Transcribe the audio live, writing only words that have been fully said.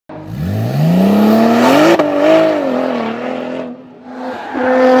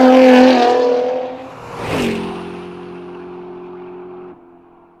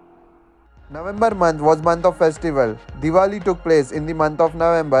November month was month of festival. Diwali took place in the month of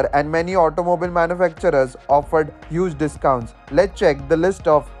November and many automobile manufacturers offered huge discounts. Let's check the list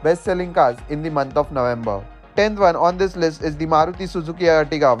of best-selling cars in the month of November. 10th one on this list is the Maruti Suzuki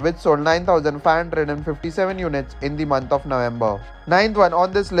Ertiga, which sold 9,557 units in the month of November. 9th one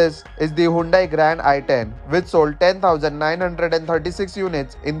on this list is the Hyundai Grand i10, which sold 10,936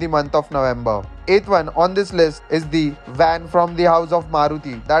 units in the month of November. 8th one on this list is the van from the house of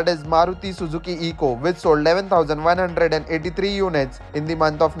Maruti, that is Maruti Suzuki Eeco, which sold 11,183 units in the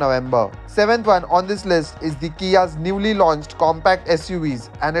month of November. 7th one on this list is the Kia's newly launched compact SUVs,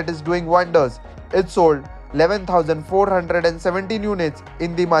 and it is doing wonders. It sold 11,417 units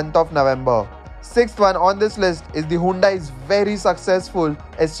in the month of November. 6th one on this list is the Hyundai's very successful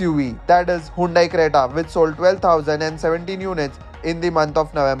SUV, that is Hyundai Creta, which sold 12,017 units in the month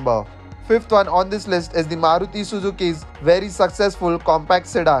of November. 5th one on this list is the Maruti Suzuki's very successful compact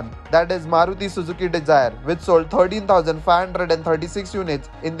sedan, that is Maruti Suzuki Dzire, which sold 13,536 units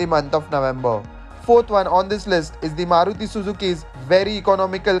in the month of November. 4th one on this list is the Maruti Suzuki's very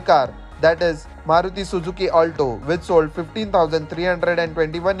economical car, that is Maruti Suzuki Alto, which sold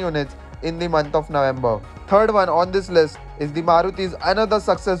 15,321 units in the month of November. 3rd one on this list is the Maruti's another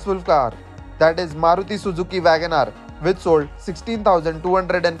successful car, that is Maruti Suzuki WagonR, which sold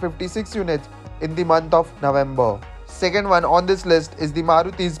 16,256 units in the month of November. 2nd one on this list is the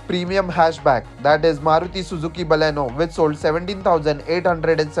Maruti's premium hatchback, that is Maruti Suzuki Baleno, which sold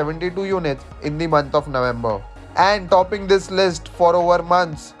 17,872 units in the month of November. And topping this list for over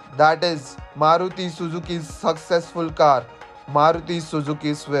months, that is Maruti Suzuki's successful car, Maruti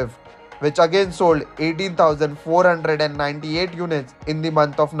Suzuki Swift, which again sold 18,498 units in the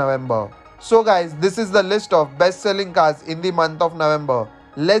month of November. So guys, this is the list of best-selling cars in the month of November.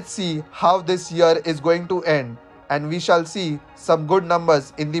 Let's see how this year is going to end, and we shall see some good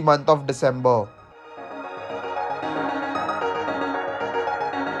numbers in the month of December.